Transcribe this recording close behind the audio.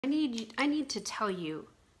I need to tell you,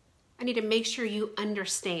 I need to make sure you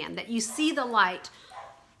understand, that you see the light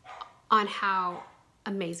on how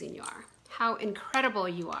amazing you are, how incredible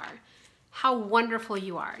you are, how wonderful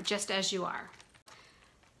you are, just as you are.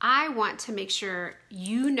 I want to make sure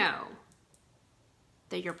you know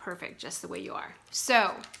that you're perfect just the way you are.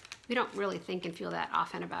 So we don't really think and feel that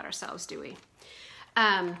often about ourselves, do we?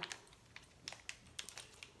 And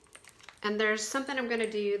there's something I'm gonna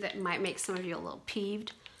do that might make some of you a little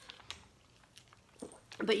peeved.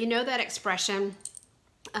 But you know that expression,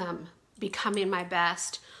 becoming my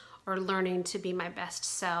best, or learning to be my best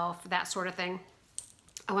self, that sort of thing?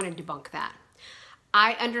 I want to debunk that.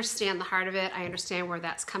 I understand the heart of it. I understand where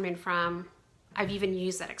that's coming from. I've even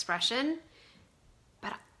used that expression.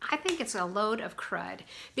 But I think it's a load of crud.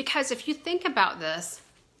 Because if you think about this,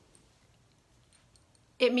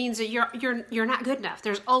 it means that you're not good enough.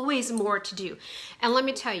 There's always more to do. And let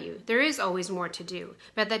me tell you, there is always more to do,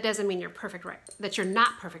 but that doesn't mean you're perfect right, that you're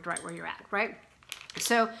not perfect right where you're at, right?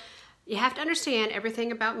 So you have to understand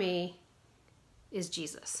everything about me is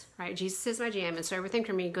Jesus, right? Jesus is my jam, and so everything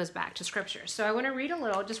for me goes back to Scripture. So I want to read a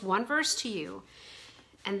little, just one verse to you,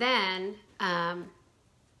 and then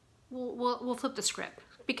we'll flip the script,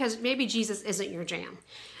 because maybe Jesus isn't your jam.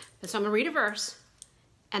 But so I'm going to read a verse,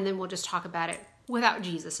 and then we'll just talk about it without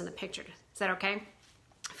Jesus in the picture. Is that okay?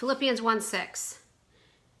 Philippians 1:6.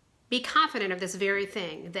 Be confident of this very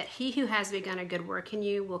thing, that he who has begun a good work in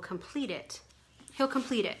you will complete it. He'll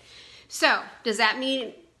complete it. So does that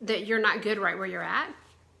mean that you're not good right where you're at?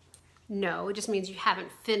 No, it just means you haven't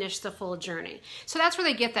finished the full journey. So that's where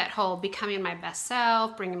they get that whole becoming my best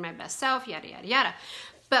self, bringing my best self, yada, yada, yada.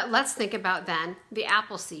 But let's think about then the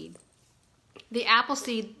apple seed. The apple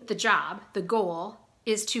seed, the job, the goal,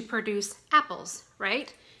 is to produce apples,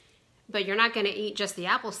 right? But you're not going to eat just the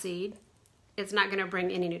apple seed. It's not going to bring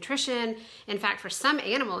any nutrition. In fact, for some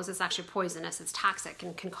animals, it's actually poisonous. It's toxic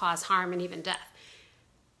and can cause harm and even death.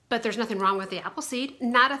 But there's nothing wrong with the apple seed.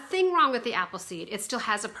 Not a thing wrong with the apple seed. It still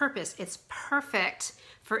has a purpose. It's perfect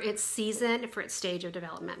for its season, for its stage of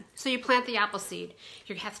development. So you plant the apple seed.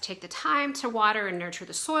 You have to take the time to water and nurture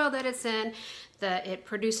the soil that it's in. It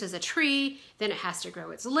produces a tree, then it has to grow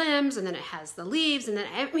its limbs, and then it has the leaves, and then,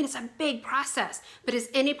 I mean, it's a big process. But is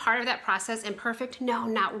any part of that process imperfect? No,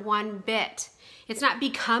 not one bit. It's not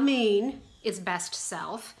becoming its best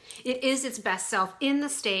self. It is its best self in the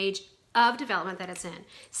stage of development that it's in.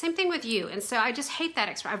 Same thing with you. And so I just hate that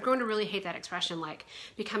expression. I've grown to really hate that expression, like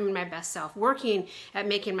becoming my best self, working at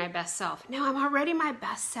making my best self. No, I'm already my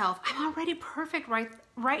best self. I'm already perfect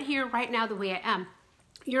right here, right now, the way I am.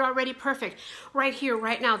 You're already perfect right here,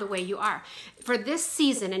 right now, the way you are. For this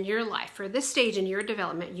season in your life, for this stage in your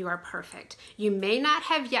development, you are perfect. You may not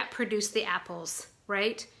have yet produced the apples,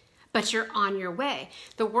 right? But you're on your way.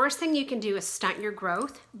 The worst thing you can do is stunt your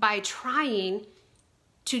growth by trying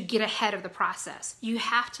to get ahead of the process. You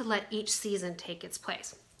have to let each season take its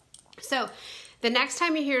place. So the next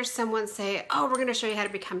time you hear someone say, oh, we're gonna show you how to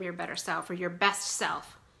become your better self or your best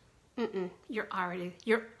self, you're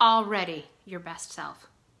already your best self.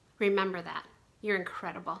 Remember that. You're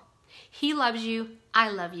incredible. He loves you. I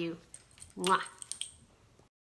love you. Mwah.